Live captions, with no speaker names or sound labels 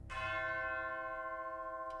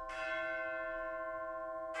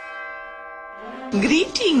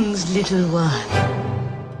Greetings, little one.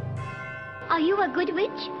 Are you a good witch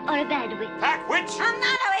or a bad witch? Bad witch? I'm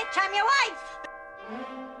not a witch, I'm your wife.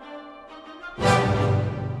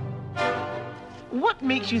 What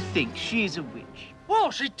makes you think she's a witch?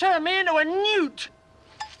 Well, she turned me into a newt.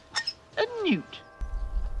 A newt?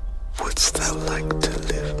 Wouldst thou like to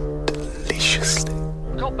live deliciously?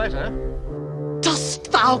 Got better.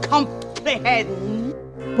 Dost thou comprehend?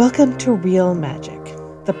 Welcome to Real Magic,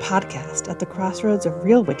 the podcast at the crossroads of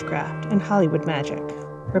real witchcraft and Hollywood magic,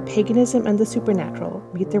 where paganism and the supernatural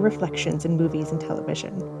meet their reflections in movies and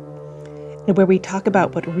television, and where we talk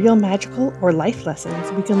about what real magical or life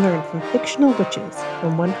lessons we can learn from fictional witches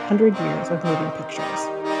from 100 years of moving pictures.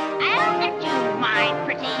 I'll get you, my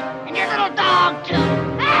pretty, and your little dog, too.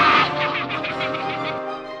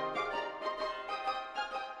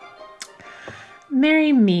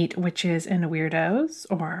 Merry meet, witches and weirdos,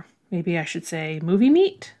 or maybe I should say movie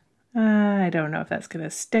meet. I don't know if that's going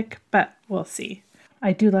to stick, but we'll see.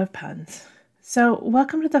 I do love puns. So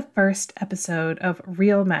welcome to the first episode of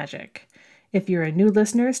Real Magic. If you're a new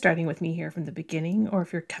listener starting with me here from the beginning, or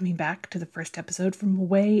if you're coming back to the first episode from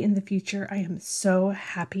way in the future, I am so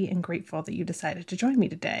happy and grateful that you decided to join me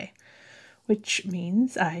today. Which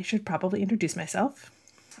means I should probably introduce myself.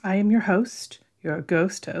 I am your host, your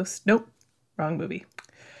ghost host. Nope, wrong movie.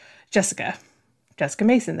 Jessica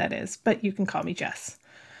Mason, that is, but you can call me Jess.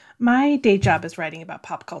 My day job is writing about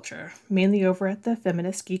pop culture, mainly over at the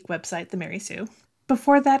feminist geek website, The Mary Sue.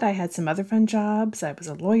 Before that, I had some other fun jobs. I was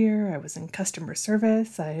a lawyer, I was in customer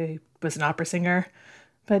service, I was an opera singer,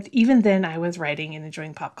 but even then I was writing and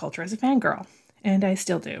enjoying pop culture as a fangirl, and I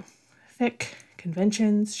still do. Fic,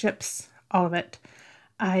 conventions, ships, all of it.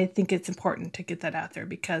 I think it's important to get that out there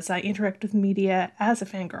because I interact with media as a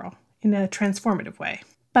fangirl in a transformative way.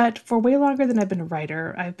 But for way longer than I've been a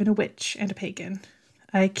writer, I've been a witch and a pagan.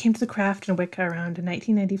 I came to the craft and Wicca around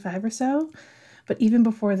 1995 or so, but even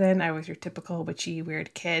before then, I was your typical witchy,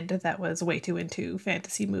 weird kid that was way too into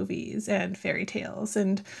fantasy movies and fairy tales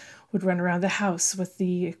and would run around the house with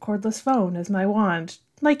the cordless phone as my wand,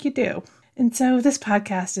 like you do. And so this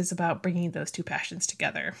podcast is about bringing those two passions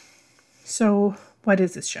together. So what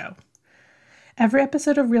is this show? Every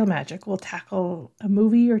episode of Real Magic will tackle a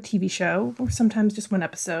movie or TV show, or sometimes just one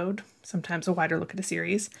episode, sometimes a wider look at a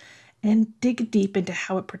series, and dig deep into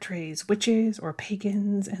how it portrays witches or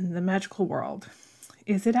pagans and the magical world.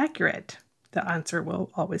 Is it accurate? The answer will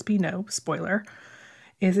always be no, spoiler.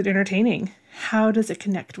 Is it entertaining? How does it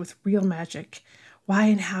connect with real magic? Why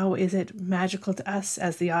and how is it magical to us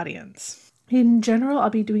as the audience? In general, I'll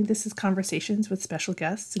be doing this as conversations with special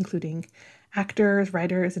guests, including actors,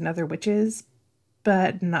 writers, and other witches,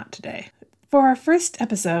 but not today. For our first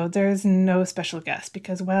episode, there's no special guest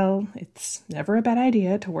because, well, it's never a bad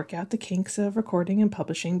idea to work out the kinks of recording and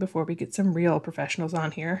publishing before we get some real professionals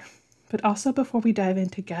on here. But also before we dive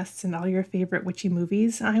into guests and all your favorite witchy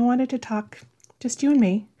movies, I wanted to talk, just you and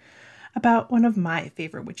me, about one of my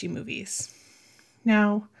favorite witchy movies.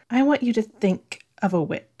 Now, I want you to think of a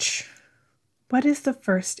witch. What is the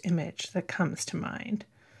first image that comes to mind?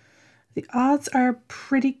 The odds are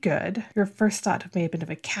pretty good. Your first thought may have been of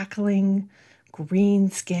a cackling,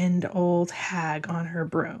 green-skinned old hag on her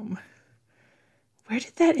broom. Where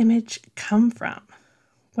did that image come from?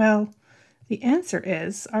 Well, the answer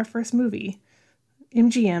is our first movie,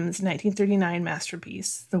 MGM's 1939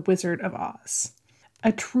 masterpiece, The Wizard of Oz.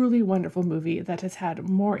 A truly wonderful movie that has had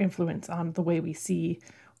more influence on the way we see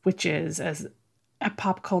witches as a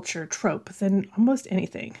pop culture trope than almost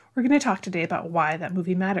anything. We're going to talk today about why that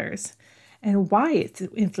movie matters and why it's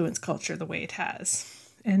influenced culture the way it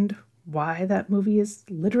has and why that movie is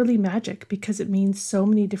literally magic because it means so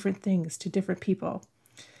many different things to different people.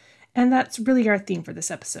 And that's really our theme for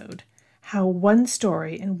this episode, how one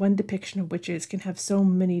story and one depiction of witches can have so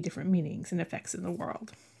many different meanings and effects in the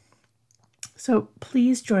world. So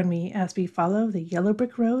please join me as we follow the yellow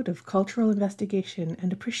brick road of cultural investigation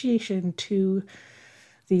and appreciation to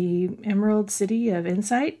the Emerald City of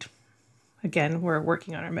Insight. Again, we're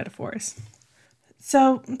working on our metaphors.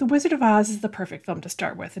 So, The Wizard of Oz is the perfect film to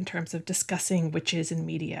start with in terms of discussing witches in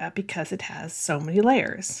media because it has so many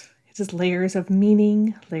layers. It has layers of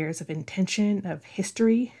meaning, layers of intention, of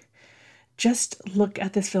history. Just look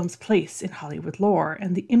at this film's place in Hollywood lore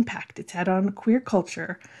and the impact it's had on queer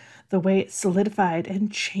culture, the way it solidified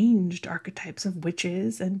and changed archetypes of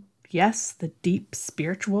witches and, yes, the deep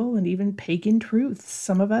spiritual and even pagan truths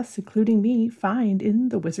some of us, including me, find in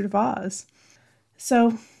The Wizard of Oz.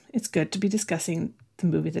 So it's good to be discussing the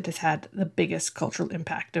movie that has had the biggest cultural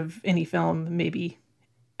impact of any film, maybe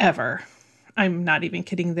ever. I'm not even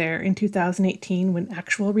kidding there. In 2018, when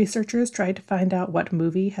actual researchers tried to find out what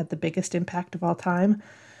movie had the biggest impact of all time,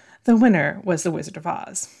 the winner was The Wizard of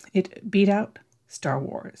Oz. It beat out Star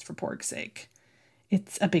Wars, for pork's sake.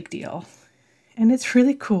 It's a big deal. And it's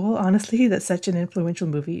really cool, honestly, that such an influential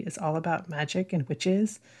movie is all about magic and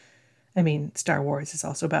witches. I mean, Star Wars is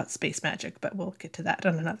also about space magic, but we'll get to that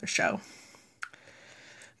on another show.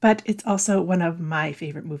 But it's also one of my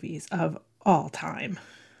favorite movies of all time.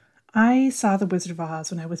 I saw The Wizard of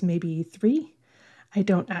Oz when I was maybe 3. I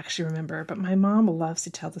don't actually remember, but my mom loves to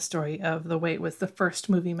tell the story of the way it was the first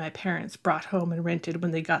movie my parents brought home and rented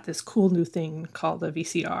when they got this cool new thing called a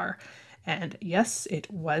VCR. And yes, it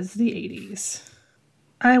was the 80s.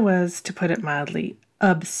 I was, to put it mildly,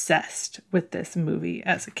 obsessed with this movie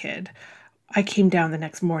as a kid. I came down the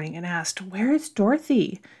next morning and asked, "Where is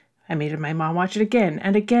Dorothy?" I made my mom watch it again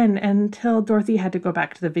and again until Dorothy had to go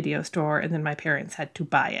back to the video store and then my parents had to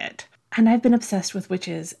buy it. And I've been obsessed with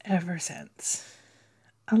witches ever since.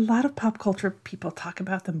 A lot of pop culture people talk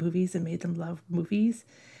about the movies that made them love movies,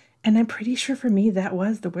 and I'm pretty sure for me that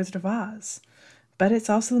was The Wizard of Oz. But it's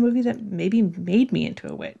also the movie that maybe made me into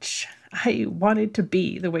a witch. I wanted to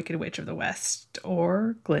be the Wicked Witch of the West,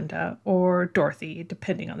 or Glinda, or Dorothy,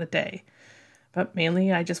 depending on the day. But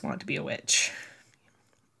mainly I just wanted to be a witch.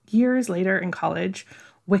 Years later in college,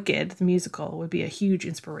 Wicked, the musical, would be a huge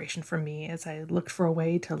inspiration for me as I looked for a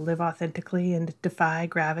way to live authentically and defy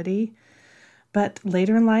gravity. But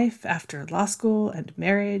later in life, after law school and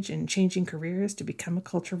marriage and changing careers to become a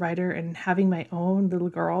culture writer and having my own little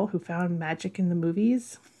girl who found magic in the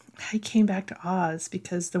movies, I came back to Oz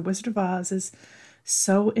because The Wizard of Oz is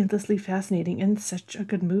so endlessly fascinating and such a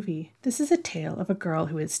good movie. This is a tale of a girl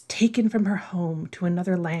who is taken from her home to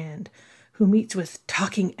another land, who meets with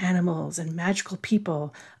talking animals and magical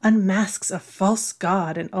people, unmasks a false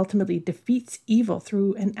god, and ultimately defeats evil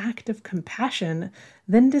through an act of compassion,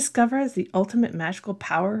 then discovers the ultimate magical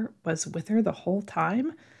power was with her the whole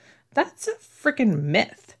time? That's a freaking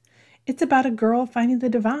myth. It's about a girl finding the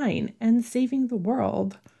divine and saving the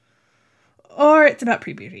world. Or it's about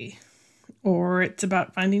puberty. Or it's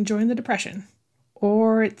about finding joy in the depression.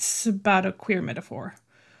 Or it's about a queer metaphor.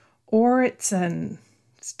 Or it's an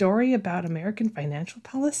story about American financial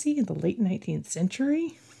policy in the late 19th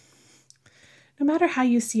century? No matter how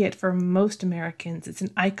you see it, for most Americans, it's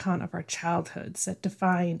an icon of our childhoods that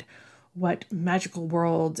defined what magical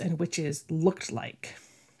worlds and witches looked like.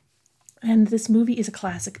 And this movie is a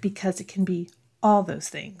classic because it can be all those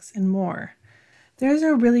things and more. There's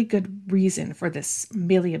a really good reason for this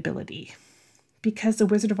malleability, because The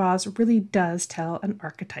Wizard of Oz really does tell an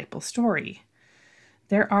archetypal story.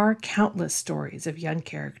 There are countless stories of young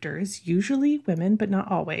characters, usually women but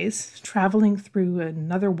not always, traveling through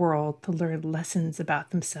another world to learn lessons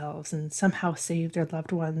about themselves and somehow save their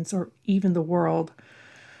loved ones or even the world.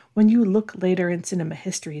 When you look later in cinema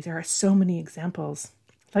history, there are so many examples,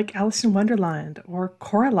 like Alice in Wonderland, or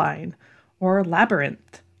Coraline, or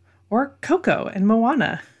Labyrinth, or Coco and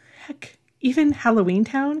Moana. Heck, even Halloween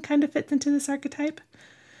Town kind of fits into this archetype.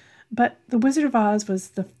 But The Wizard of Oz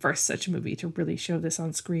was the first such movie to really show this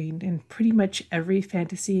on screen, and pretty much every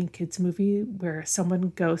fantasy and kids movie where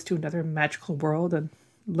someone goes to another magical world and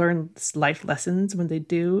learns life lessons when they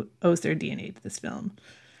do owes their DNA to this film.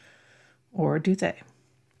 Or do they?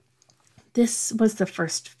 This was the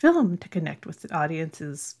first film to connect with the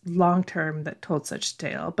audiences long-term that told such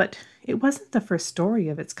tale, but it wasn't the first story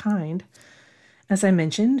of its kind. As I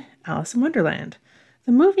mentioned, Alice in Wonderland.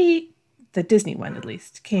 The movie, the Disney one at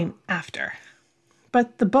least, came after.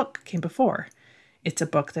 But the book came before. It's a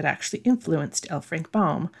book that actually influenced L. Frank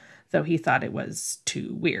Baum, though he thought it was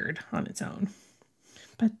too weird on its own.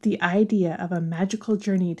 But the idea of a magical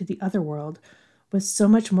journey to the other world was so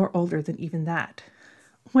much more older than even that.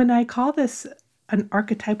 When I call this an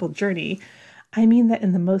archetypal journey, I mean that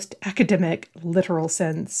in the most academic, literal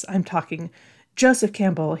sense. I'm talking Joseph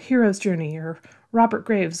Campbell, Hero's Journey, or Robert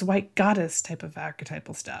Graves' White Goddess type of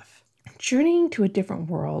archetypal stuff. Journeying to a different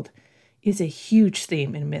world is a huge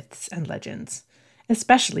theme in myths and legends,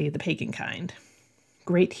 especially the pagan kind.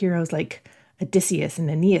 Great heroes like Odysseus and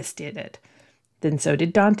Aeneas did it. Then so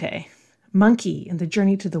did Dante. Monkey in The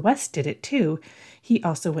Journey to the West did it too. He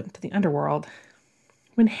also went to the underworld.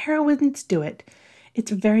 When heroines do it,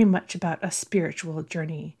 it's very much about a spiritual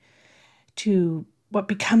journey to what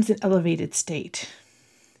becomes an elevated state.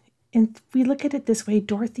 And if we look at it this way,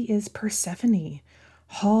 Dorothy is Persephone,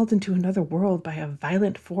 hauled into another world by a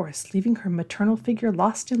violent force, leaving her maternal figure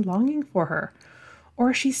lost and longing for her.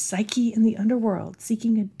 Or she's Psyche in the underworld,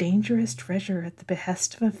 seeking a dangerous treasure at the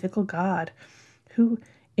behest of a fickle god, who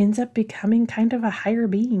ends up becoming kind of a higher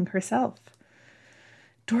being herself.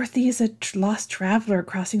 Dorothy is a lost traveler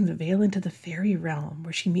crossing the veil into the fairy realm,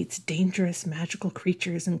 where she meets dangerous magical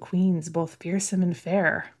creatures and queens, both fearsome and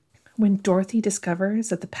fair. When Dorothy discovers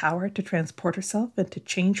that the power to transport herself and to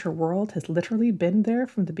change her world has literally been there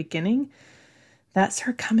from the beginning, that's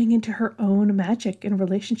her coming into her own magic in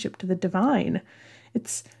relationship to the divine.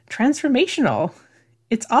 It's transformational.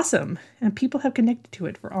 It's awesome, and people have connected to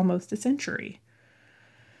it for almost a century.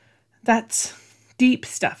 That's deep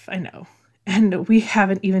stuff, I know. And we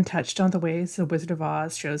haven't even touched on the ways The Wizard of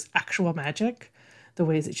Oz shows actual magic, the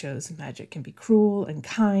ways it shows magic can be cruel and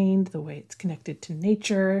kind, the way it's connected to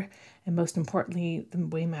nature, and most importantly, the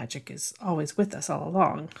way magic is always with us all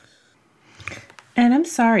along. And I'm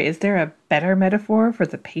sorry, is there a better metaphor for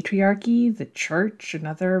the patriarchy, the church, and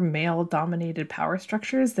other male-dominated power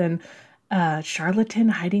structures than a charlatan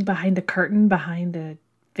hiding behind a curtain behind a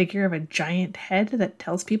figure of a giant head that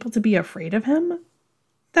tells people to be afraid of him?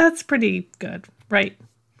 That's pretty good, right?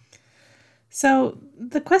 So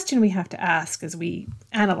the question we have to ask as we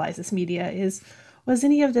analyze this media is, was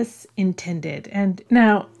any of this intended? And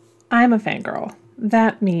now, I'm a fangirl.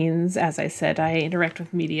 That means, as I said, I interact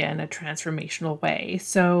with media in a transformational way.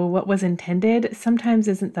 So what was intended sometimes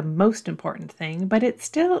isn't the most important thing, but it's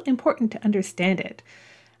still important to understand it.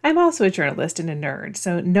 I'm also a journalist and a nerd,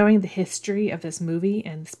 so knowing the history of this movie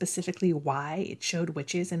and specifically why it showed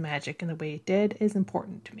witches and magic in the way it did is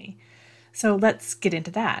important to me. So let's get into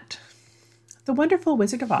that. The Wonderful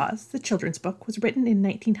Wizard of Oz, the children's book, was written in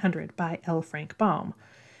 1900 by L. Frank Baum.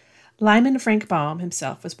 Lyman Frank Baum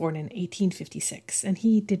himself was born in 1856, and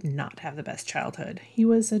he did not have the best childhood. He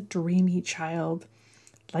was a dreamy child,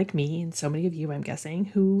 like me and so many of you, I'm guessing,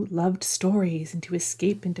 who loved stories and to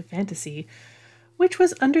escape into fantasy, which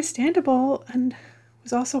was understandable and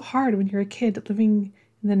was also hard when you're a kid living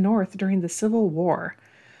in the North during the Civil War.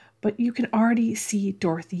 But you can already see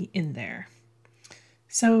Dorothy in there.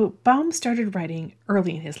 So Baum started writing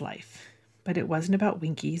early in his life, but it wasn't about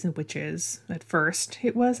Winkies and witches at first.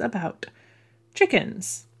 It was about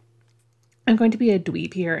chickens. I'm going to be a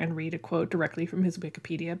dweeb here and read a quote directly from his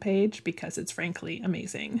Wikipedia page because it's frankly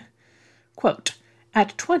amazing. Quote,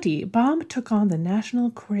 "At 20, Baum took on the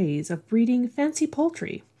national craze of breeding fancy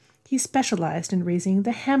poultry. He specialized in raising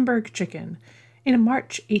the Hamburg chicken. In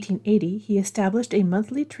March 1880, he established a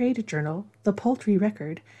monthly trade journal, The Poultry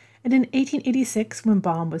Record, and in 1886, when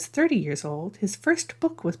Baum was 30 years old, his first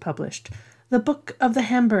book was published, The Book of the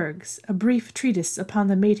Hamburgs, a brief treatise upon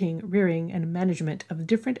the mating, rearing, and management of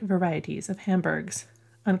different varieties of Hamburgs."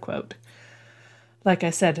 Unquote. Like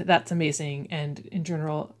I said, that's amazing, and in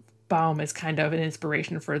general, Baum is kind of an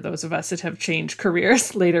inspiration for those of us that have changed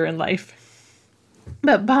careers later in life.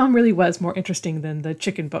 But Baum really was more interesting than the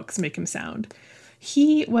chicken books make him sound.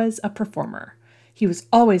 He was a performer. He was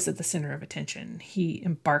always at the center of attention. He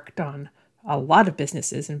embarked on a lot of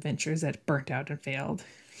businesses and ventures that burnt out and failed.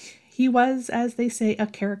 He was, as they say, a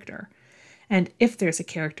character. And if there's a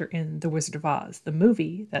character in The Wizard of Oz, the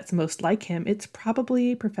movie, that's most like him, it's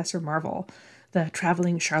probably Professor Marvel, the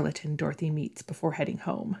traveling charlatan Dorothy meets before heading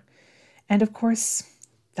home. And of course,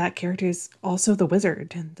 that character is also the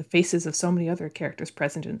wizard and the faces of so many other characters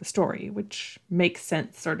present in the story, which makes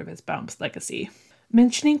sense sort of as Baum's legacy.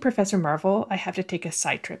 Mentioning Professor Marvel, I have to take a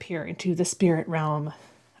side trip here into the spirit realm.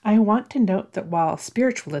 I want to note that while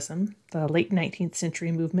spiritualism, the late 19th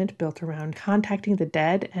century movement built around contacting the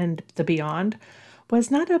dead and the beyond, was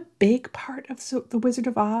not a big part of The Wizard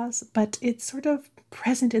of Oz, but it's sort of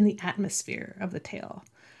present in the atmosphere of the tale.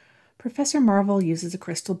 Professor Marvel uses a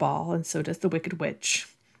crystal ball, and so does the Wicked Witch.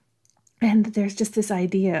 And there's just this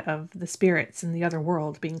idea of the spirits in the other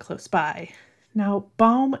world being close by. Now,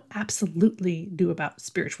 Baum absolutely knew about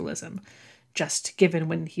spiritualism, just given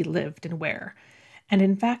when he lived and where. And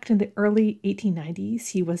in fact, in the early 1890s,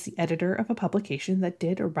 he was the editor of a publication that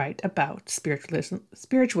did write about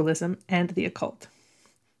spiritualism and the occult.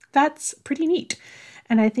 That's pretty neat,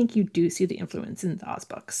 and I think you do see the influence in the Oz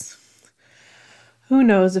books. Who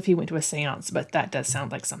knows if he went to a seance, but that does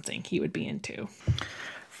sound like something he would be into.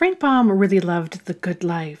 Frank Baum really loved the good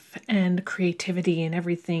life and creativity and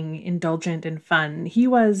everything indulgent and fun. He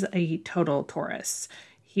was a total Taurus.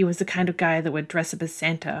 He was the kind of guy that would dress up as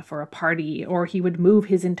Santa for a party, or he would move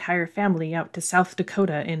his entire family out to South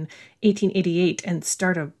Dakota in 1888 and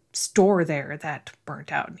start a store there that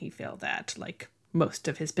burnt out and he failed at, like most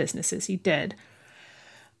of his businesses he did.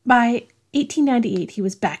 By 1898, he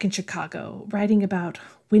was back in Chicago, writing about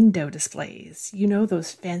window displays. You know,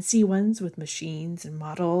 those fancy ones with machines and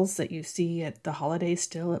models that you see at the holidays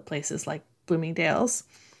still at places like Bloomingdale's.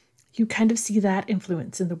 You kind of see that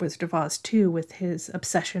influence in The Wizard of Oz, too, with his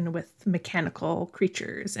obsession with mechanical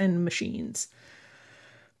creatures and machines.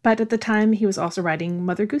 But at the time, he was also writing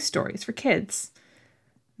Mother Goose stories for kids.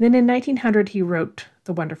 Then in 1900, he wrote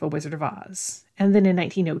The Wonderful Wizard of Oz. And then in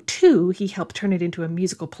 1902, he helped turn it into a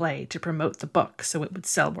musical play to promote the book so it would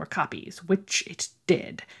sell more copies, which it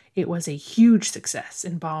did. It was a huge success,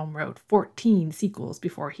 and Baum wrote 14 sequels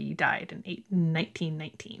before he died in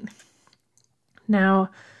 1919. Now,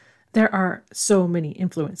 there are so many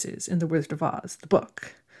influences in The Wizard of Oz, the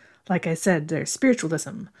book. Like I said, there's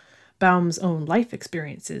spiritualism, Baum's own life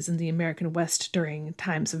experiences in the American West during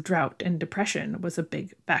times of drought and depression was a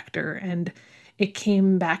big factor, and it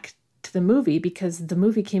came back to the movie because the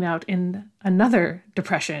movie came out in another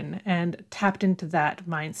depression and tapped into that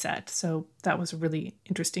mindset. So that was a really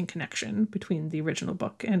interesting connection between the original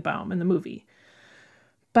book and Baum and the movie.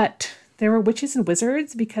 But there were witches and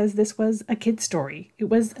wizards because this was a kid's story. It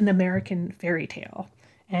was an American fairy tale.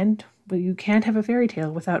 And well, you can't have a fairy tale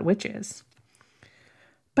without witches.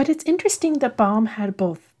 But it's interesting that Baum had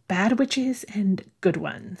both bad witches and good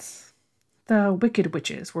ones. The wicked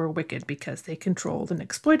witches were wicked because they controlled and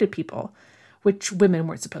exploited people, which women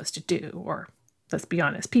weren't supposed to do, or, let's be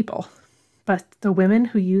honest, people. But the women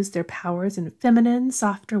who used their powers in feminine,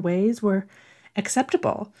 softer ways were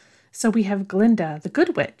acceptable. So we have Glinda, the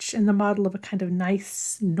good witch, and the model of a kind of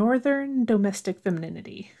nice, northern, domestic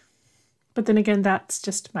femininity. But then again, that's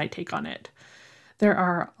just my take on it. There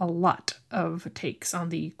are a lot of takes on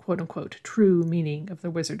the quote-unquote true meaning of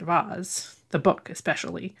The Wizard of Oz, the book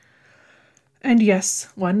especially. And yes,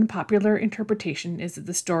 one popular interpretation is that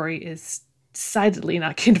the story is decidedly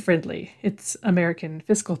not kid-friendly. It's American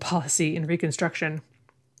fiscal policy in Reconstruction.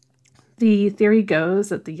 The theory goes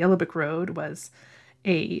that the Yellow Brick Road was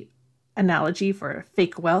an analogy for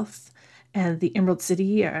fake wealth, and the Emerald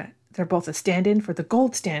City, they're both a stand-in for the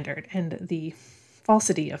gold standard and the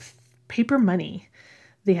falsity of paper money.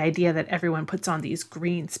 The idea that everyone puts on these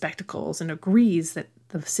green spectacles and agrees that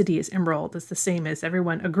the city is emerald is the same as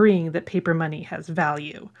everyone agreeing that paper money has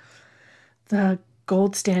value. The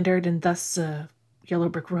gold standard and thus Yellow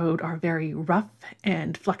Brick Road are very rough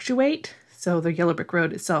and fluctuate. So the Yellow Brick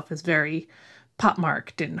Road itself is very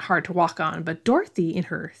pockmarked and hard to walk on. But Dorothy in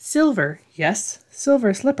her silver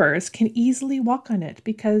slippers can easily walk on it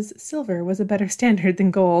because silver was a better standard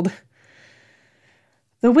than gold.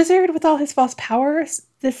 The wizard with all his false powers,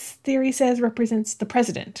 this theory says, represents the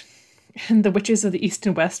president, and the witches of the East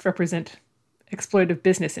and West represent exploitive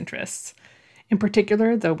business interests. In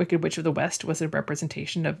particular, the Wicked Witch of the West was a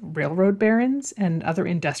representation of railroad barons and other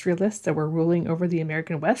industrialists that were ruling over the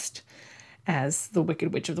American West, as the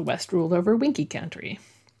Wicked Witch of the West ruled over Winky Country.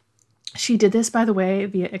 She did this, by the way,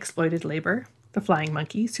 via exploited labor, the flying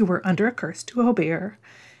monkeys, who were under a curse to obey her,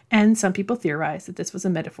 and some people theorize that this was a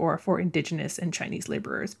metaphor for indigenous and Chinese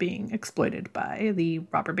laborers being exploited by the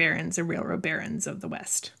robber barons and railroad barons of the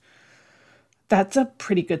West. That's a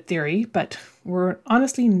pretty good theory, but we're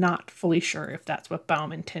honestly not fully sure if that's what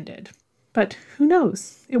Baum intended. But who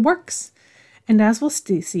knows? It works. And as we'll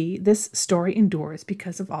see, this story endures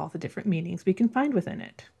because of all the different meanings we can find within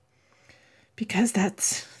it. Because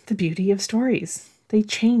that's the beauty of stories. They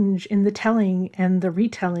change in the telling and the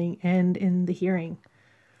retelling and in the hearing.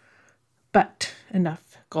 But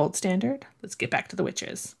enough gold standard. Let's get back to the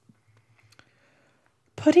witches.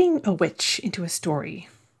 Putting a witch into a story,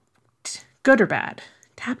 good or bad,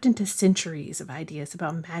 tapped into centuries of ideas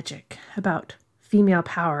about magic, about female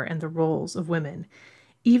power and the roles of women,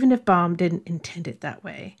 even if Baum didn't intend it that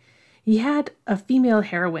way. He had a female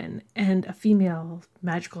heroine and a female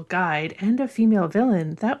magical guide and a female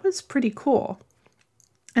villain. That was pretty cool.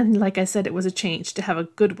 And like I said, it was a change to have a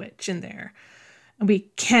good witch in there. And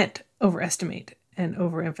we can't overestimate and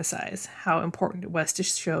overemphasize how important it was to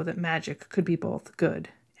show that magic could be both good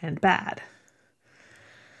and bad.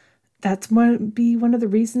 That's one of the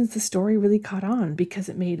reasons the story really caught on, because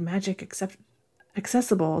it made magic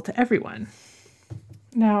accessible to everyone.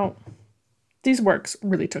 Now, these works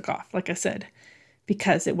really took off, like I said,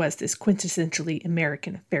 because it was this quintessentially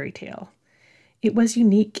American fairy tale. It was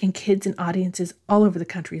unique, and kids and audiences all over the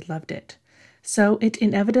country loved it. So it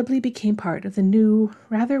inevitably became part of the new,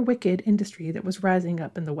 rather wicked industry that was rising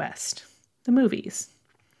up in the West, the movies.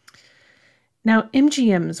 Now,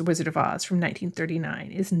 MGM's Wizard of Oz from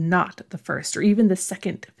 1939 is not the first or even the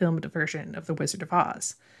second filmed version of The Wizard of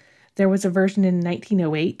Oz. There was a version in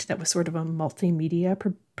 1908 that was sort of a multimedia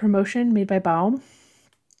promotion made by Baum.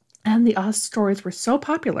 And the Oz stories were so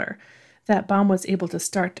popular that Baum was able to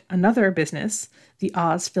start another business, the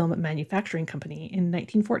Oz Film Manufacturing Company, in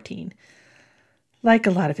 1914. Like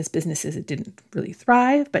a lot of his businesses, it didn't really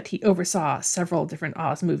thrive, but he oversaw several different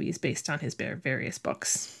Oz movies based on his various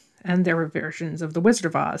books. And there were versions of The Wizard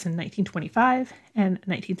of Oz in 1925 and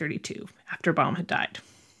 1932, after Baum had died.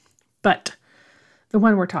 But the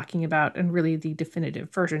one we're talking about, and really the definitive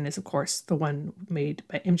version, is of course the one made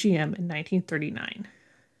by MGM in 1939.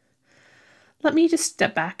 Let me just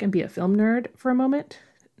step back and be a film nerd for a moment.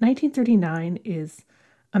 1939 is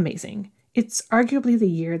amazing. It's arguably the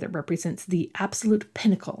year that represents the absolute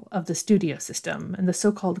pinnacle of the studio system and the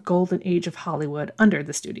so-called golden age of Hollywood under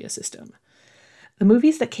the studio system. The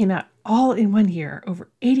movies that came out all in one year over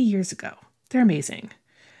 80 years ago, they're amazing.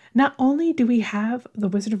 Not only do we have The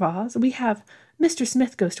Wizard of Oz, we have Mr.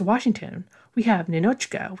 Smith Goes to Washington, we have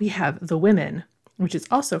Ninotchka, we have The Women, which is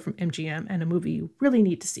also from MGM and a movie you really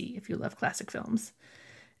need to see if you love classic films.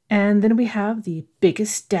 And then we have the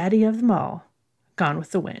biggest daddy of them all, Gone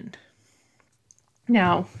with the Wind.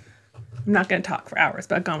 Now, I'm not going to talk for hours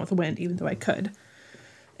about Gone with the Wind, even though I could.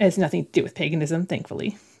 It has nothing to do with paganism,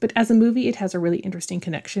 thankfully. But as a movie, it has a really interesting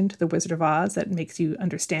connection to The Wizard of Oz that makes you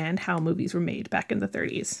understand how movies were made back in the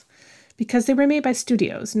 30s. Because they were made by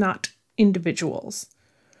studios, not individuals.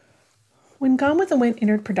 When Gone with the Wind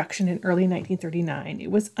entered production in early 1939, it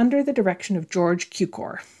was under the direction of George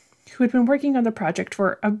Cukor, who had been working on the project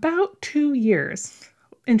for about 2 years,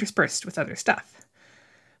 interspersed with other stuff.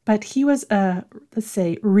 But he was,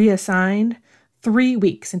 reassigned 3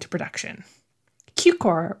 weeks into production.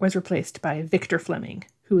 Cukor was replaced by Victor Fleming,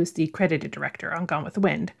 who was the credited director on Gone with the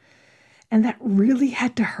Wind. And that really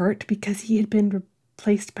had to hurt because he had been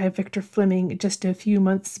replaced by Victor Fleming just a few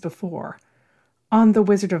months before on The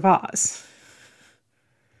Wizard of Oz.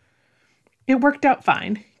 It worked out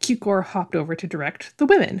fine. Cukor hopped over to direct The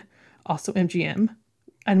Women, also MGM,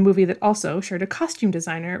 a movie that also shared a costume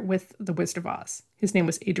designer with The Wizard of Oz. His name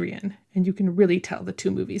was Adrian, and you can really tell the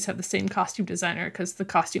two movies have the same costume designer because the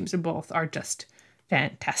costumes in both are just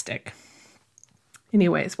fantastic.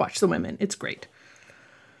 Anyways, watch The Women. It's great.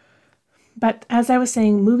 But as I was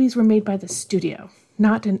saying, movies were made by the studio,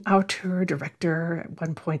 not an auteur director at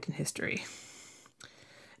one point in history.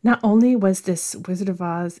 Not only was this Wizard of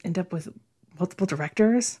Oz end up with multiple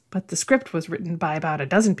directors, but the script was written by about a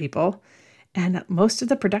dozen people, and most of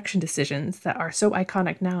the production decisions that are so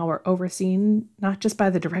iconic now are overseen not just by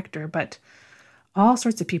the director, but all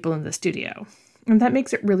sorts of people in the studio. And that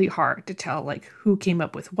makes it really hard to tell who came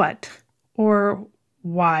up with what, or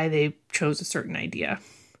why they chose a certain idea.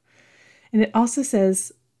 And it also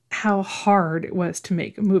says how hard it was to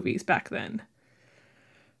make movies back then.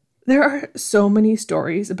 There are so many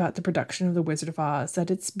stories about the production of The Wizard of Oz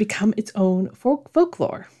that it's become its own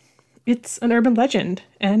folklore. It's an urban legend,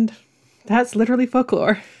 and that's literally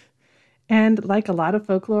folklore. And like a lot of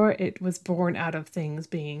folklore, it was born out of things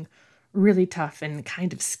being really tough and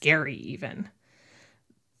kind of scary even.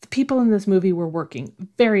 The people in this movie were working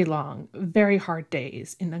very long, very hard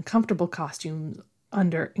days in uncomfortable costumes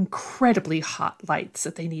under incredibly hot lights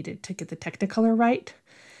that they needed to get the Technicolor right.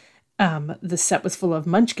 The set was full of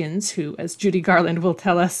munchkins who, as Judy Garland will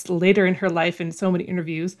tell us later in her life in so many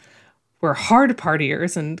interviews, were hard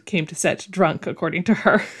partiers and came to set drunk, according to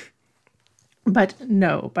her. But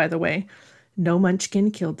no, by the way, no munchkin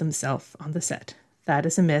killed themselves on the set. That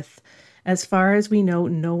is a myth. As far as we know,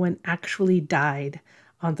 no one actually died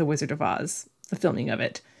on The Wizard of Oz, the filming of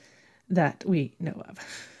it, that we know of.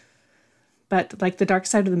 But like the Dark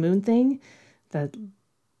Side of the Moon thing, the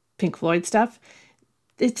Pink Floyd stuff,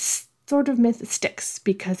 it's sort of myth sticks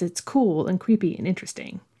because it's cool and creepy and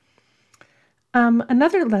interesting.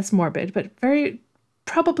 Another less morbid, but very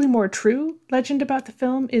probably more true legend about the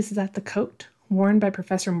film is that the coat worn by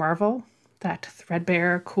Professor Marvel, that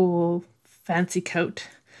threadbare, cool, fancy coat,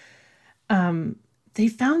 they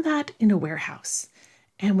found that in a warehouse.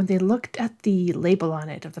 And when they looked at the label on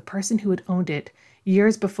it of the person who had owned it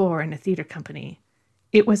years before in a theater company,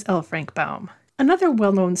 it was L. Frank Baum. Another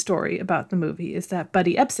well-known story about the movie is that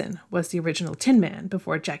Buddy Ebsen was the original Tin Man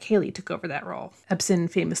before Jack Haley took over that role. Ebsen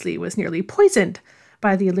famously was nearly poisoned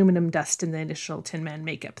by the aluminum dust in the initial Tin Man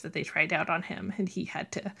makeup that they tried out on him, and he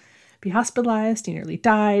had to be hospitalized. He nearly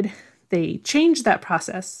died. They changed that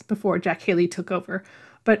process before Jack Haley took over,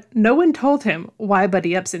 but no one told him why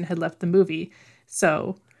Buddy Ebsen had left the movie,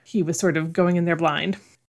 so he was sort of going in there blind.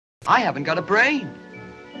 I haven't got a brain,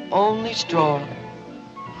 only straw.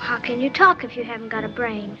 How can you talk if you haven't got a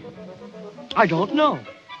brain? I don't know.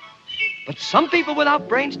 But some people without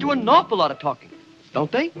brains do an awful lot of talking,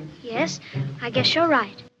 don't they? Yes, I guess you're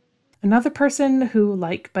right. Another person who,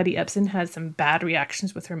 like Buddy Ebsen, had some bad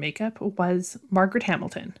reactions with her makeup was Margaret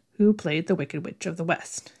Hamilton, who played the Wicked Witch of the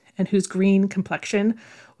West, and whose green complexion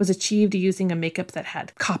was achieved using a makeup that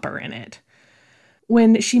had copper in it.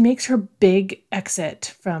 When she makes her big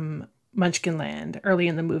exit from Munchkinland early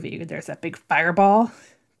in the movie, there's that big fireball.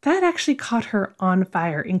 That actually caught her on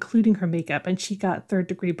fire, including her makeup, and she got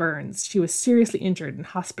third-degree burns. She was seriously injured and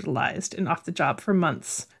hospitalized and off the job for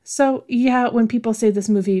months. So, yeah, when people say this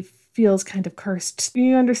movie feels kind of cursed,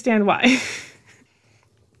 you understand why.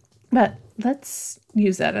 But let's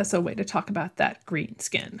use that as a way to talk about that green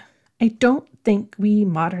skin. I don't think we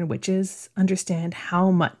modern witches understand how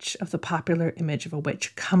much of the popular image of a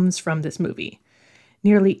witch comes from this movie.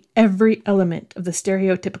 Nearly every element of the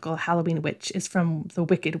stereotypical Halloween witch is from the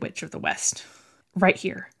Wicked Witch of the West, right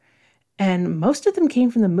here. And most of them came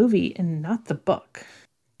from the movie and not the book.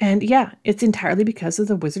 And yeah, it's entirely because of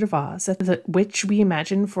the Wizard of Oz that the witch we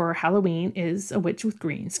imagine for Halloween is a witch with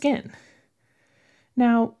green skin.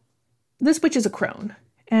 Now, this witch is a crone,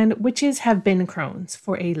 and witches have been crones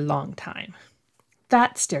for a long time.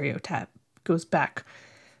 That stereotype goes back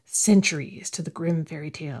centuries to the Grimm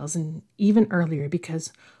fairy tales and even earlier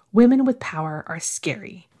because women with power are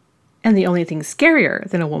scary. And the only thing scarier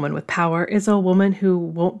than a woman with power is a woman who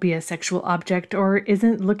won't be a sexual object or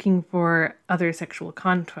isn't looking for other sexual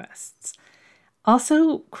conquests.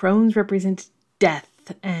 Also, crones represent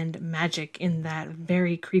death and magic in that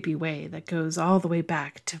very creepy way that goes all the way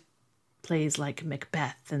back to plays like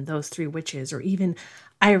Macbeth and Those Three Witches, or even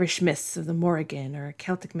Irish myths of the Morrigan or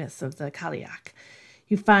Celtic myths of the Cailleach.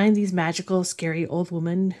 You find these magical, scary old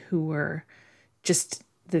women who were just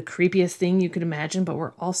the creepiest thing you could imagine, but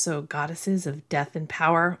were also goddesses of death and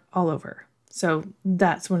power all over. So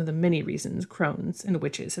that's one of the many reasons crones and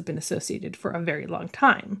witches have been associated for a very long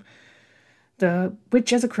time. The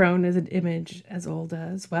witch as a crone is an image as old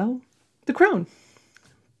as, well, the crone.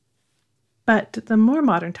 But the more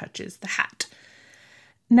modern touch is the hat.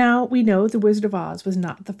 Now we know the Wizard of Oz was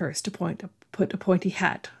not the first to put a pointy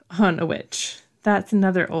hat on a witch. That's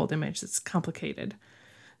another old image that's complicated.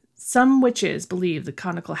 Some witches believe the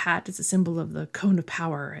conical hat is a symbol of the cone of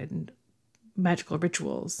power and magical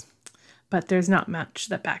rituals, but there's not much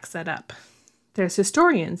that backs that up. There's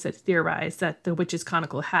historians that theorize that the witch's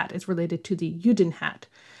conical hat is related to the Juden hat,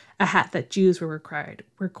 a hat that Jews were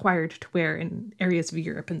required to wear in areas of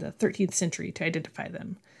Europe in the 13th century to identify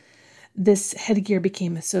them. This headgear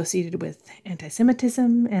became associated with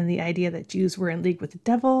anti-Semitism and the idea that Jews were in league with the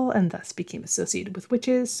devil and thus became associated with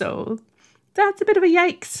witches, so that's a bit of a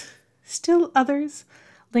yikes. Still others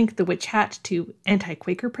link the witch hat to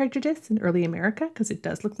anti-Quaker prejudice in early America because it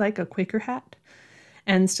does look like a Quaker hat.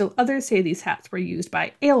 And still others say these hats were used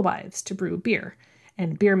by alewives to brew beer,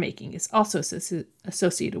 and beer making is also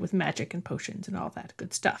associated with magic and potions and all that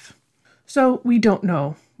good stuff. So we don't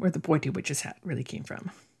know where the pointy witch's hat really came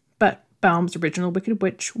from. But Baum's original Wicked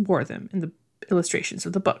Witch wore them in the illustrations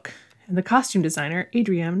of the book, and the costume designer,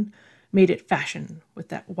 Adrian, made it fashion with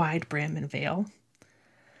that wide brim and veil.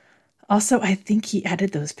 Also, I think he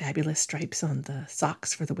added those fabulous stripes on the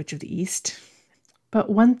socks for the Witch of the East. But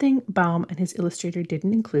one thing Baum and his illustrator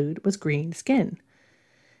didn't include was green skin.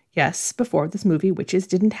 Yes, before this movie, witches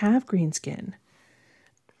didn't have green skin.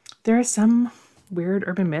 There are some weird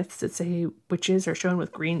urban myths that say witches are shown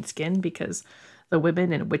with green skin because the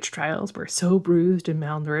women in witch trials were so bruised and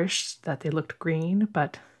malnourished that they looked green,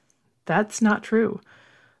 but that's not true.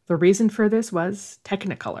 The reason for this was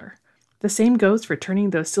technicolor. The same goes for turning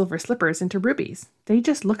those silver slippers into rubies. They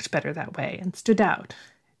just looked better that way and stood out.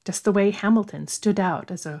 Just the way Hamilton stood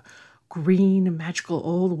out as a green, magical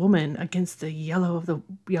old woman against the yellow of the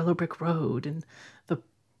yellow brick road and the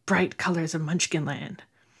bright colors of Munchkinland.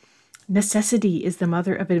 Necessity is the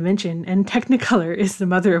mother of invention, and technicolor is the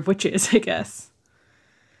mother of witches, I guess.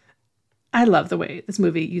 I love the way this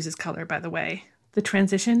movie uses color, by the way. The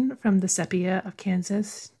transition from the sepia of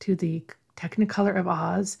Kansas to the technicolor of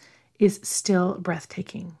Oz is still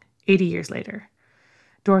breathtaking, 80 years later.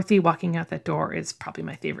 Dorothy walking out that door is probably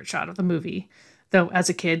my favorite shot of the movie, though as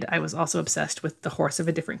a kid I was also obsessed with the horse of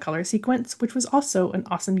a different color sequence, which was also an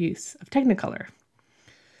awesome use of technicolor.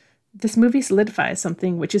 This movie solidifies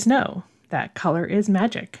something witches know, that color is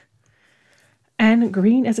magic. And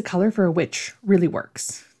green as a color for a witch really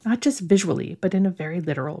works, not just visually, but in a very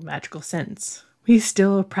literal magical sense. We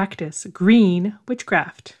still practice green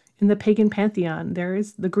witchcraft. In the pagan pantheon, there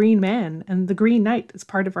is the Green Man and the Green Knight as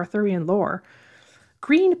part of Arthurian lore.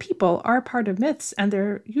 Green people are part of myths, and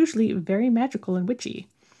they're usually very magical and witchy.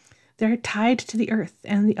 They're tied to the earth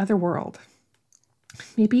and the other world.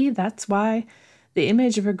 Maybe that's why the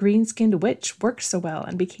image of a green-skinned witch worked so well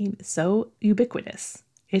and became so ubiquitous.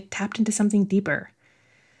 It tapped into something deeper.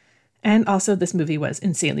 And also, this movie was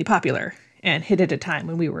insanely popular and hit at a time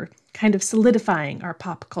when we were kind of solidifying our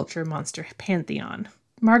pop culture monster pantheon.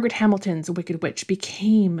 Margaret Hamilton's Wicked Witch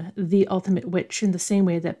became the ultimate witch in the same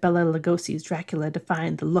way that Bela Lugosi's Dracula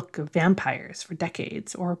defined the look of vampires for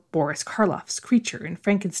decades, or Boris Karloff's creature in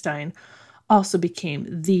Frankenstein also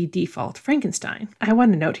became the default Frankenstein. I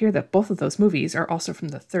want to note here that both of those movies are also from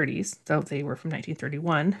the 30s, though they were from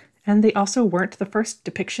 1931, and they also weren't the first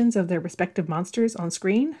depictions of their respective monsters on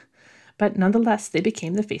screen, but nonetheless they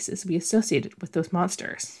became the faces we associated with those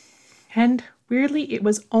monsters. And weirdly, it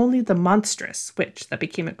was only the monstrous witch that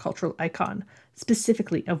became a cultural icon,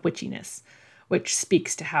 specifically of witchiness, which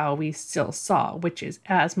speaks to how we still saw witches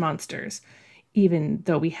as monsters, even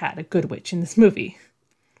though we had a good witch in this movie.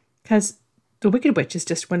 Because the Wicked Witch is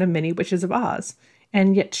just one of many witches of Oz,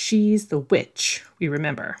 and yet she's the witch we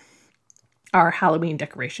remember. Our Halloween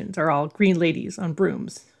decorations are all green ladies on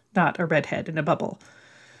brooms, not a redhead in a bubble.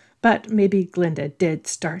 But maybe Glinda did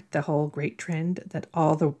start the whole great trend that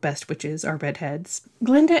all the best witches are redheads.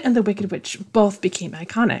 Glinda and the Wicked Witch both became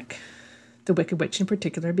iconic. The Wicked Witch in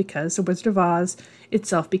particular because The Wizard of Oz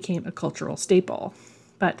itself became a cultural staple.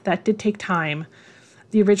 But that did take time.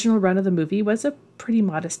 The original run of the movie was a pretty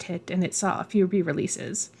modest hit and it saw a few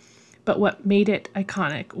re-releases. But what made it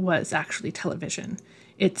iconic was actually television.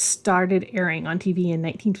 It started airing on TV in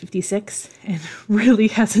 1956 and really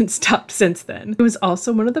hasn't stopped since then. It was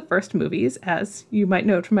also one of the first movies, as you might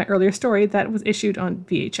note from my earlier story, that was issued on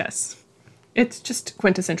VHS. It's just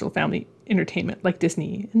quintessential family entertainment like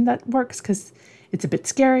Disney, and that works because it's a bit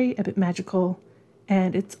scary, a bit magical,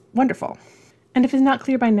 and it's wonderful. And if it's not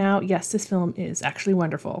clear by now, yes, this film is actually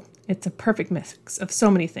wonderful. It's a perfect mix of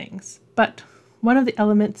so many things, but one of the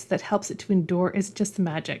elements that helps it to endure isn't just the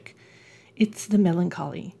magic. It's the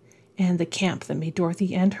melancholy and the camp that made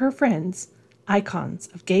Dorothy and her friends icons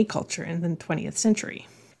of gay culture in the 20th century.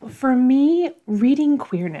 For me, reading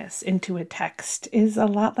queerness into a text is a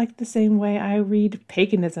lot like the same way I read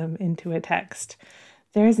paganism into a text.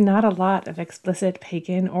 There's not a lot of explicit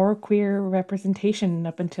pagan or queer representation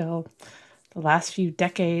up until the last few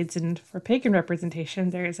decades, and for pagan representation,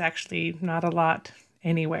 there's actually not a lot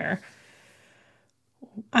anywhere.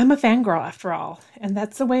 I'm a fangirl after all, and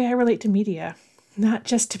that's the way I relate to media. Not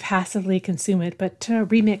just to passively consume it, but to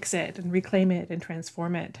remix it and reclaim it and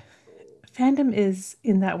transform it. Fandom is,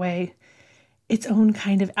 in that way, its own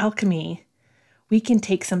kind of alchemy. We can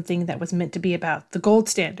take something that was meant to be about the gold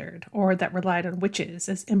standard, or that relied on witches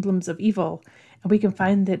as emblems of evil, and we can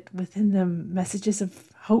find that within them messages of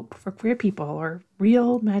hope for queer people, or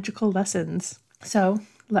real magical lessons. So,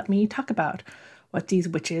 let me talk about what these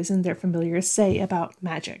witches and their familiars say about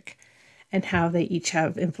magic, and how they each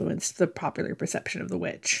have influenced the popular perception of the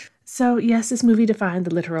witch. So yes, this movie defined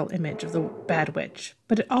the literal image of the bad witch,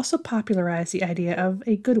 but it also popularized the idea of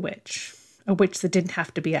a good witch, a witch that didn't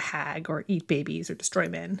have to be a hag or eat babies or destroy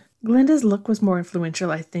men. Glinda's look was more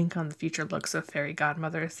influential, I think, on the future looks of fairy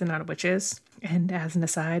godmothers than on witches. And as an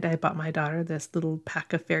aside, I bought my daughter this little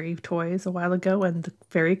pack of fairy toys a while ago, and the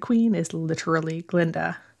fairy queen is literally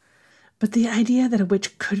Glinda. But the idea that a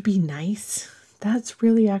witch could be nice, that's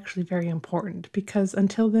really actually very important, because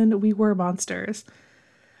until then we were monsters.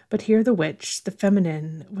 But here the witch, the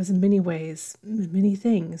feminine, was in many ways, many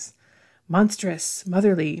things. Monstrous,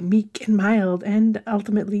 motherly, meek and mild, and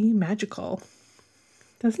ultimately magical.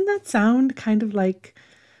 Doesn't that sound kind of like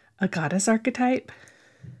a goddess archetype?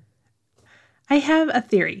 I have a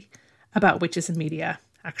theory about witches in media.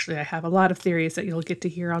 Actually, I have a lot of theories that you'll get to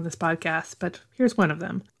hear on this podcast, but here's one of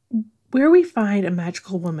them. Where we find a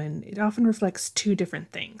magical woman, it often reflects two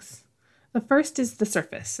different things. The first is the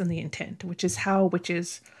surface and the intent, which is how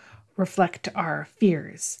witches reflect our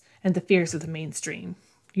fears and the fears of the mainstream,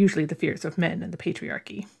 usually the fears of men and the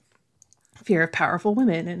patriarchy, fear of powerful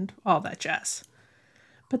women and all that jazz.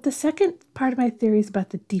 But the second part of my theory is about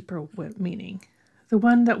the deeper meaning, the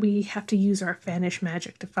one that we have to use our fanish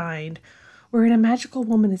magic to find, wherein a magical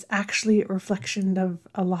woman is actually a reflection of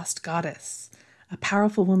a lost goddess, a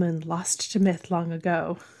powerful woman lost to myth long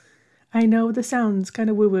ago. I know this sounds kind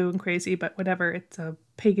of woo-woo and crazy, but whatever, it's a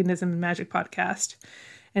paganism and magic podcast,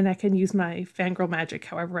 and I can use my fangirl magic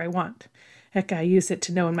however I want. Heck, I use it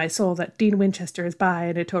to know in my soul that Dean Winchester is bi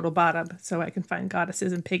and a total bottom, so I can find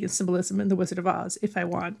goddesses and pagan symbolism in The Wizard of Oz if I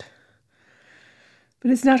want.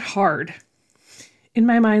 But it's not hard. In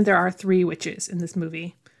my mind, there are three witches in this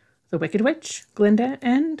movie. The Wicked Witch, Glinda,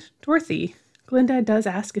 and Dorothy. Glinda does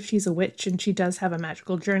ask if she's a witch, and she does have a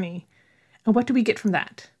magical journey. And what do we get from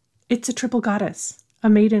that? It's a triple goddess, a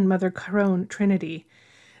maiden, mother, crone trinity.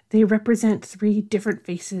 They represent three different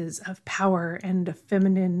faces of power and of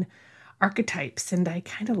feminine archetypes, and I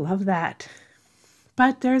kind of love that.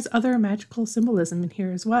 But there's other magical symbolism in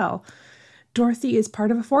here as well. Dorothy is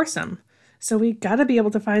part of a foursome, So we gotta be able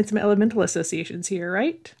to find some elemental associations here,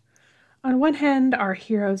 right? On one hand, our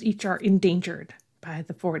heroes each are endangered by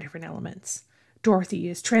the 4 different elements. Dorothy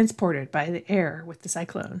is transported by the air with the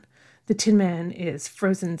cyclone. The Tin Man is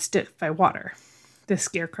frozen stiff by water. The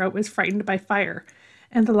Scarecrow is frightened by fire.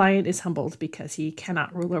 And the Lion is humbled because he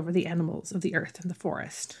cannot rule over the animals of the earth and the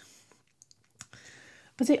forest.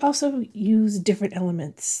 But they also use different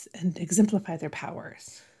elements and exemplify their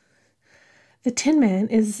powers. The Tin Man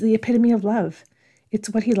is the epitome of love. It's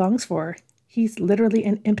what he longs for. He's literally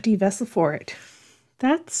an empty vessel for it.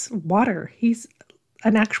 That's water. He's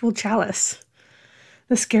an actual chalice.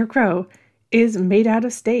 The Scarecrow is made out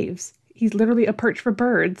of staves. He's literally a perch for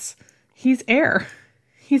birds. He's air.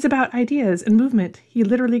 He's about ideas and movement. He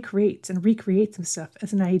literally creates and recreates himself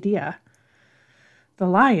as an idea. The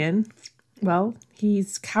Lion, well,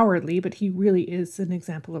 he's cowardly, but he really is an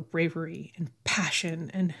example of bravery and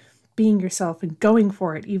passion and being yourself and going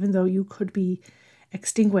for it, even though you could be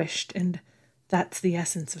extinguished. And that's the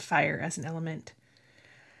essence of fire as an element.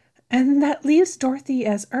 And that leaves Dorothy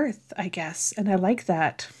as Earth, I guess. And I like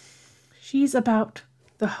that. She's about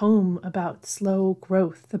the home, about slow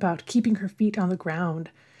growth, about keeping her feet on the ground.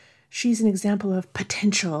 She's an example of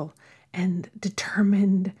potential and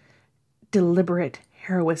determined, deliberate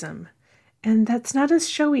heroism. And that's not as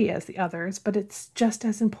showy as the others, but it's just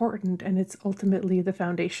as important, and it's ultimately the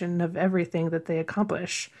foundation of everything that they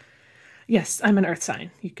accomplish. Yes, I'm an Earth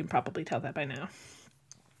sign. You can probably tell that by now.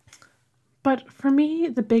 But for me,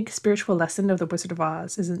 the big spiritual lesson of The Wizard of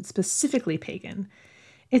Oz isn't specifically pagan.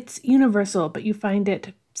 It's universal, but you find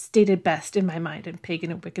it stated best in my mind in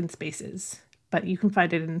pagan and Wiccan spaces. But you can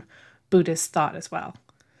find it in Buddhist thought as well.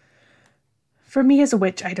 For me as a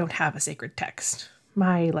witch, I don't have a sacred text.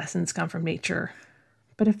 My lessons come from nature.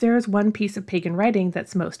 But if there is one piece of pagan writing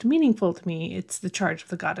that's most meaningful to me, it's The Charge of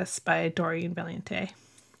the Goddess by Dorian Valiente.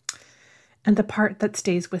 And the part that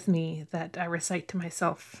stays with me, that I recite to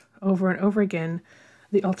myself over and over again,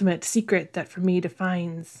 the ultimate secret that for me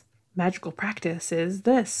defines magical practice is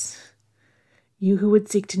this. You who would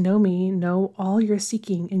seek to know me, know all your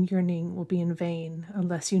seeking and yearning will be in vain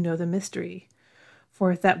unless you know the mystery.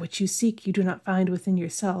 For if that which you seek you do not find within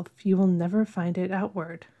yourself, you will never find it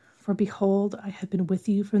outward. For behold, I have been with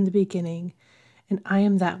you from the beginning, and I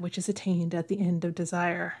am that which is attained at the end of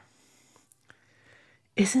desire.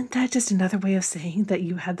 Isn't that just another way of saying that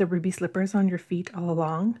you had the ruby slippers on your feet all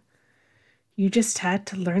along? You just had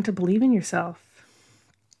to learn to believe in yourself.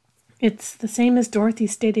 It's the same as Dorothy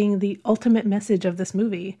stating the ultimate message of this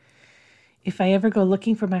movie. If I ever go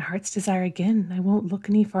looking for my heart's desire again, I won't look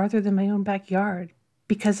any farther than my own backyard,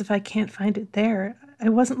 because if I can't find it there, I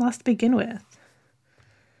wasn't lost to begin with.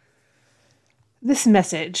 This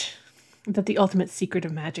message, that the ultimate secret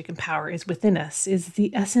of magic and power is within us, is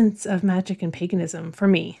the essence of magic and paganism for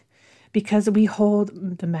me, because we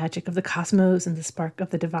hold the magic of the cosmos and the spark of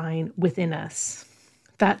the divine within us.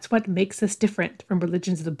 That's what makes us different from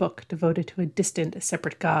religions of the book devoted to a distant,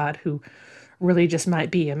 separate God who really just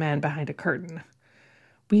might be a man behind a curtain.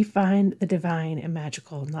 We find the divine and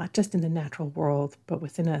magical not just in the natural world, but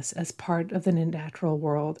within us as part of the natural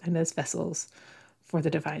world and as vessels for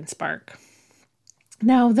the divine spark.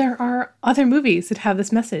 Now, there are other movies that have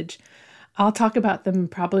this message. I'll talk about them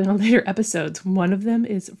probably on later episodes. One of them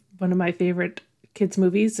is one of my favorite kids'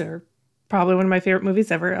 movies, or probably one of my favorite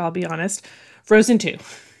movies ever, I'll be honest, Frozen 2.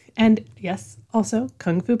 And yes, also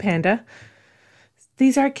Kung Fu Panda.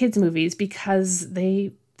 These are kids' movies because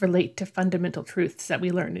they relate to fundamental truths that we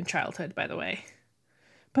learned in childhood, by the way.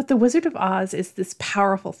 But The Wizard of Oz is this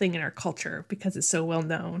powerful thing in our culture because it's so well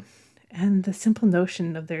known. And the simple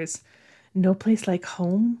notion of there's no place like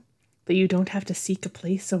home, that you don't have to seek a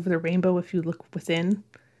place over the rainbow if you look within,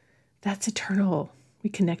 that's eternal. We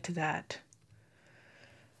connect to that.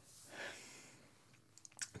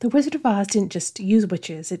 The Wizard of Oz didn't just use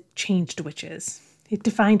witches, it changed witches. It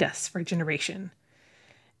defined us for a generation.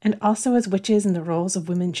 And also as witches and the roles of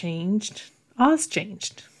women changed, Oz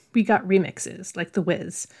changed. We got remixes like The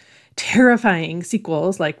Wiz, terrifying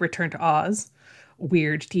sequels like Return to Oz,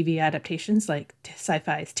 weird TV adaptations like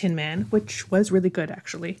Sci-Fi's Tin Man, which was really good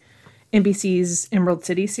actually, NBC's Emerald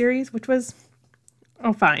City series, which was,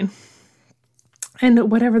 fine.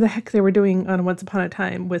 And whatever the heck they were doing on Once Upon a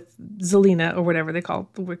Time with Zelina, or whatever they call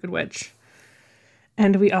the Wicked Witch.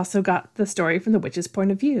 And we also got the story from the witch's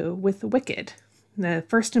point of view with Wicked, the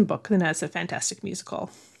first in book, then as a fantastic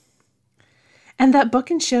musical. And that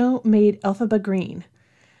book and show made Elphaba green,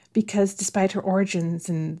 because despite her origins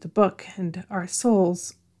in the book and our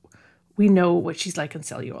souls, we know what she's like in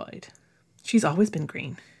celluloid. She's always been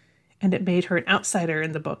green, and it made her an outsider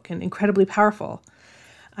in the book and incredibly powerful.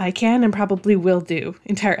 I can and probably will do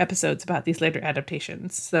entire episodes about these later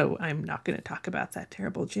adaptations, so I'm not going to talk about that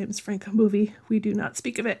terrible James Franco movie. We do not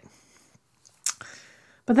speak of it.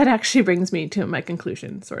 But that actually brings me to my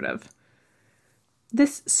conclusion, sort of.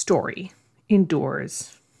 This story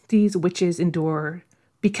endures. These witches endure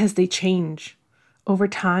because they change over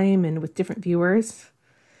time and with different viewers.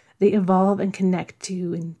 They evolve and connect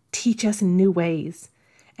to and teach us in new ways.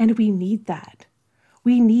 And we need that.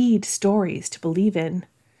 We need stories to believe in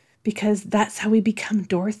because that's how we become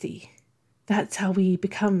Dorothy. That's how we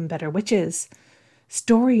become better witches.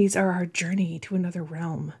 Stories are our journey to another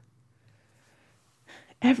realm.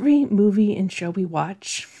 Every movie and show we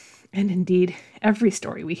watch, and indeed every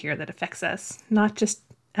story we hear that affects us, not just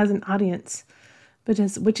as an audience, but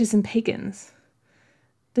as witches and pagans.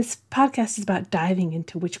 This podcast is about diving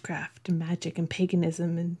into witchcraft and magic and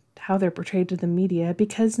paganism and how they're portrayed to the media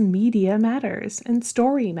because media matters and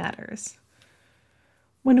story matters.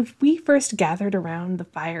 When we first gathered around the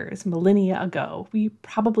fires millennia ago, we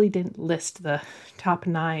probably didn't list the top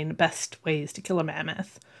 9 best ways to kill a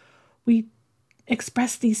mammoth. We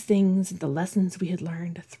expressed these things and the lessons we had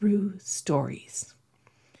learned through stories.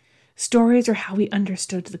 Stories are how we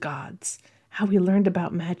understood the gods, how we learned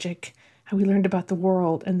about magic, how we learned about the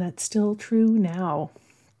world, and that's still true now.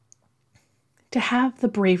 To have the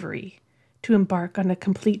bravery to embark on a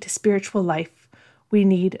complete spiritual life, we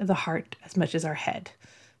need the heart as much as our head.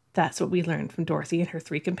 That's what we learned from Dorothy and her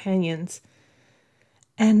 3 companions.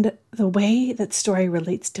 And the way that story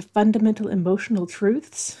relates to fundamental emotional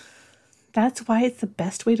truths, that's why it's the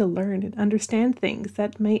best way to learn and understand things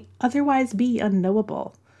that may otherwise be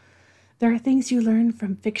unknowable. There are things you learn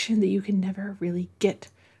from fiction that you can never really get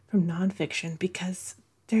from nonfiction because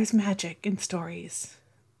there's magic in stories.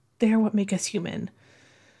 They're what make us human.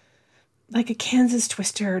 Like a Kansas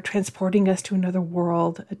twister transporting us to another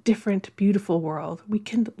world, a different, beautiful world, we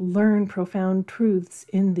can learn profound truths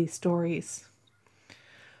in these stories.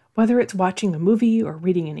 Whether it's watching a movie or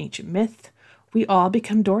reading an ancient myth, we all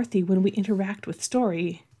become Dorothy when we interact with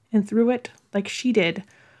story, and through it, like she did,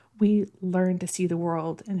 we learn to see the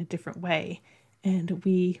world in a different way, and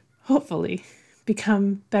we, hopefully,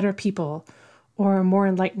 become better people or more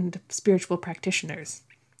enlightened spiritual practitioners.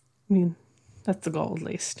 I mean, that's the goal, at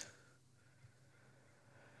least.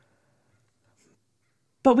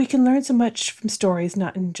 But we can learn so much from stories,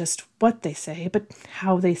 not in just what they say, but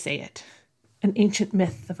how they say it. An ancient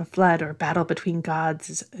myth of a flood or battle between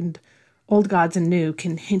gods and old gods and new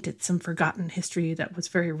can hint at some forgotten history that was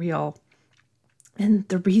very real. And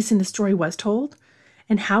the reason the story was told,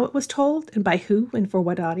 and how it was told, and by who, and for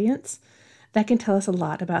what audience, that can tell us a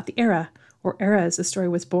lot about the era, or eras the story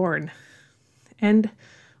was born. And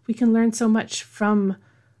we can learn so much from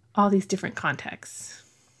all these different contexts.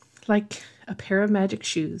 Like a pair of magic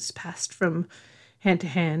shoes passed from hand to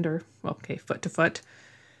hand, or, foot to foot.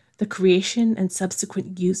 The creation and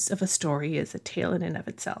subsequent use of a story is a tale in and of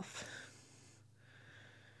itself.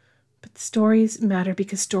 But stories matter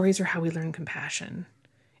because stories are how we learn compassion.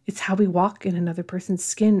 It's how we walk in another person's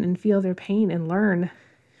skin and feel their pain and learn.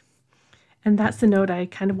 And that's the note I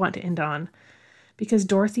kind of want to end on, because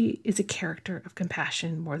Dorothy is a character of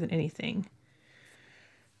compassion more than anything.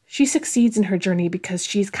 She succeeds in her journey because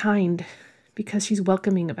she's kind, because she's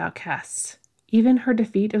welcoming of outcasts. Even her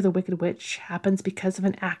defeat of the Wicked Witch happens because of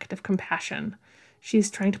an act of compassion. She's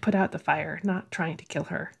trying to put out the fire, not trying to kill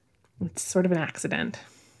her. It's sort of an accident.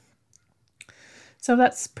 So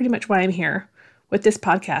that's pretty much why I'm here with this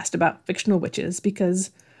podcast about fictional witches,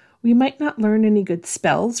 because we might not learn any good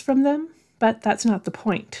spells from them, but that's not the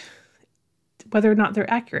point. Whether or not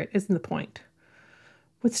they're accurate isn't the point.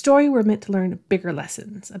 With story, we're meant to learn bigger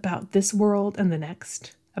lessons about this world and the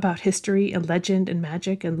next, about history and legend and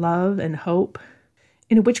magic and love and hope.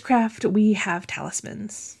 In witchcraft, we have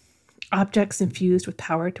talismans, objects infused with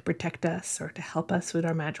power to protect us or to help us with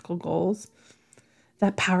our magical goals.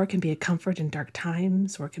 That power can be a comfort in dark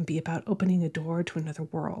times, or it can be about opening a door to another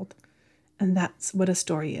world. And that's what a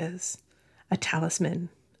story is. A talisman,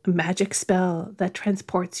 a magic spell that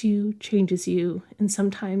transports you, changes you, and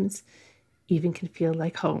sometimes even can feel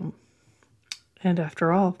like home. And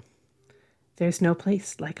after all, there's no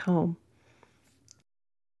place like home.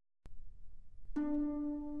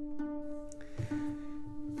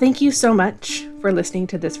 Thank you so much for listening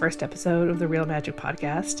to this first episode of the Real Magic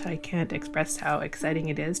Podcast. I can't express how exciting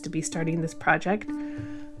it is to be starting this project.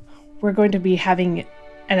 We're going to be having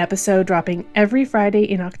an episode dropping every Friday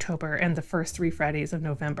in October and the first 3 Fridays of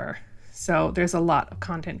November. So there's a lot of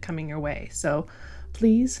content coming your way. So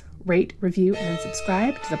please rate, review, and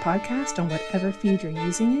subscribe to the podcast on whatever feed you're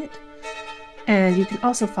using it. And you can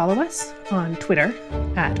also follow us on Twitter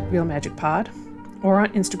at Real Magic Pod, or on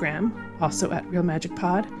Instagram, also at Real Magic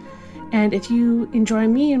Pod. And if you enjoy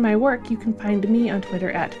me and my work, you can find me on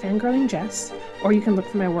Twitter at FangirlingJess, or you can look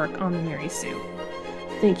for my work on the Mary Sue.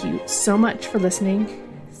 Thank you so much for listening.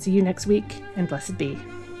 See you next week, and blessed be.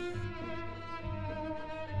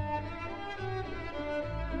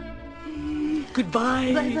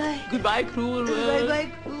 Goodbye. Bye-bye. Goodbye, cruel world.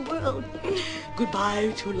 Bye-bye, cruel world.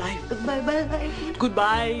 Goodbye to life. Bye-bye, life.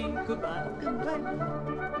 Goodbye. Goodbye. Goodbye.